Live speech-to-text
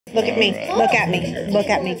Look at me. Look at me. Look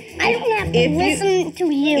at me. I don't have to listen to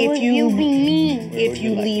you if you be mean. If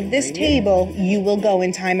you leave this table, you will go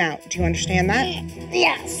in timeout. Do you understand that?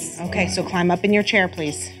 Yes. Okay, so climb up in your chair,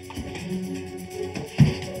 please.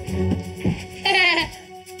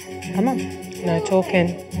 Come on. No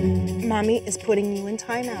talking. Mommy is putting you in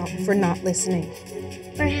timeout for not listening.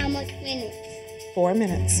 For how much minutes? 4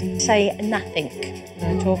 minutes. Say nothing.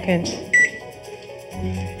 No talking.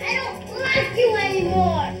 I don't like you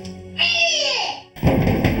anymore.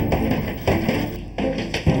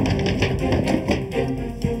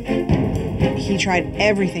 He tried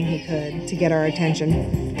everything he could to get our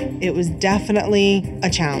attention. It was definitely a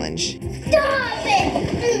challenge. Stop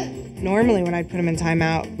it! Normally when I'd put him in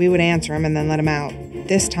timeout, we would answer him and then let him out.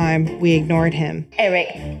 This time, we ignored him.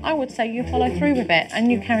 Eric, I would say you follow through with it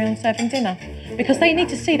and you carry on serving dinner because they need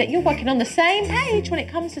to see that you're working on the same page when it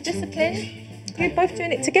comes to discipline. You're both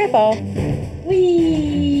doing it together.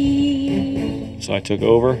 Whee! So I took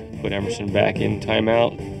over, put Emerson back in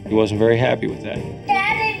timeout. He wasn't very happy with that.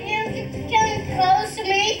 Dad, if you come close to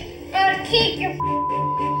me, I'll kick your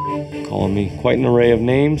Calling me quite an array of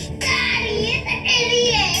names, Daddy, you're an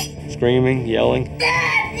idiot! screaming, yelling.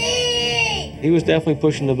 Daddy! He was definitely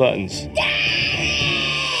pushing the buttons.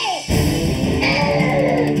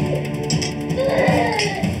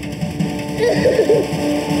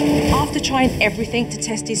 After trying everything to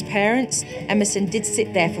test his parents, Emerson did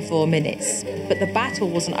sit there for 4 minutes, but the battle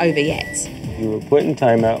wasn't over yet. You were put in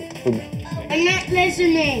timeout. I'm not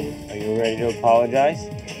listening. Are you ready to apologize?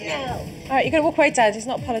 No. All right, you're going to walk away, Dad. He's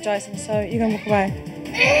not apologising, so you're going to walk away.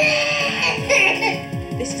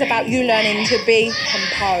 This is about you learning to be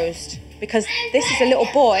composed, because this is a little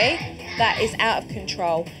boy that is out of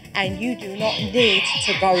control, and you do not need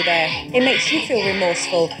to go there. It makes you feel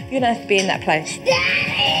remorseful. You don't have to be in that place.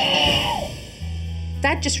 Daddy!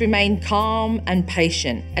 Dad just remained calm and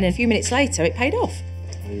patient, and a few minutes later, it paid off.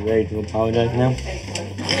 Are you ready to apologize now?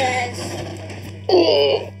 Yes.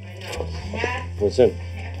 Listen,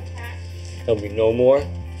 there'll be no more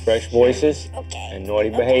fresh voices Okay. and naughty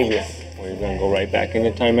behavior, or you're gonna go right back into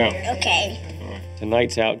timeout. Okay. All right.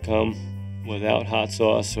 Tonight's outcome, without hot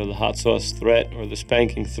sauce or the hot sauce threat or the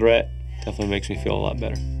spanking threat, definitely makes me feel a lot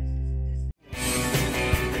better.